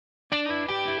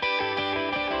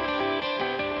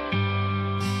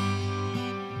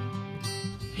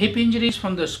Hip injuries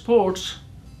from the sports,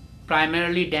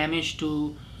 primarily damage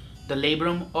to the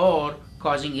labrum or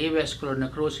causing avascular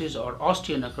necrosis or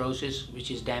osteonecrosis,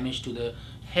 which is damage to the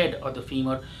head of the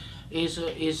femur,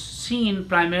 is seen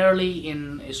primarily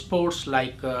in sports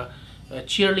like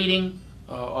cheerleading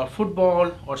or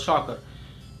football or soccer.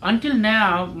 Until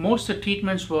now, most of the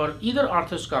treatments were either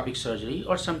arthroscopic surgery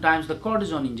or sometimes the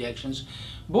cortisone injections.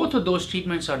 Both of those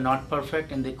treatments are not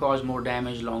perfect and they cause more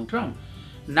damage long term.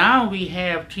 Now we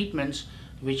have treatments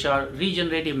which are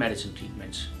regenerative medicine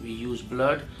treatments. We use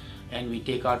blood and we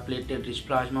take out platelet-rich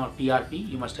plasma or PRP.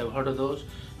 You must have heard of those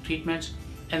treatments.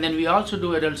 And then we also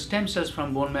do adult stem cells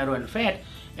from bone marrow and fat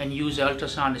and use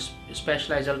ultrasound,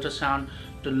 specialized ultrasound,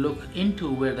 to look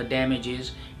into where the damage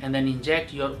is and then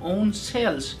inject your own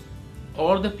cells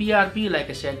or the PRP,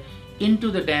 like I said, into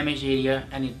the damaged area,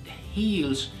 and it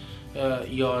heals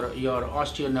your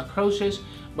osteonecrosis,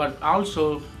 but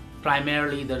also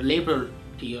primarily the labral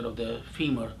tear of the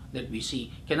femur that we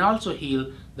see can also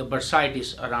heal the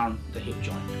bursitis around the hip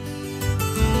joint.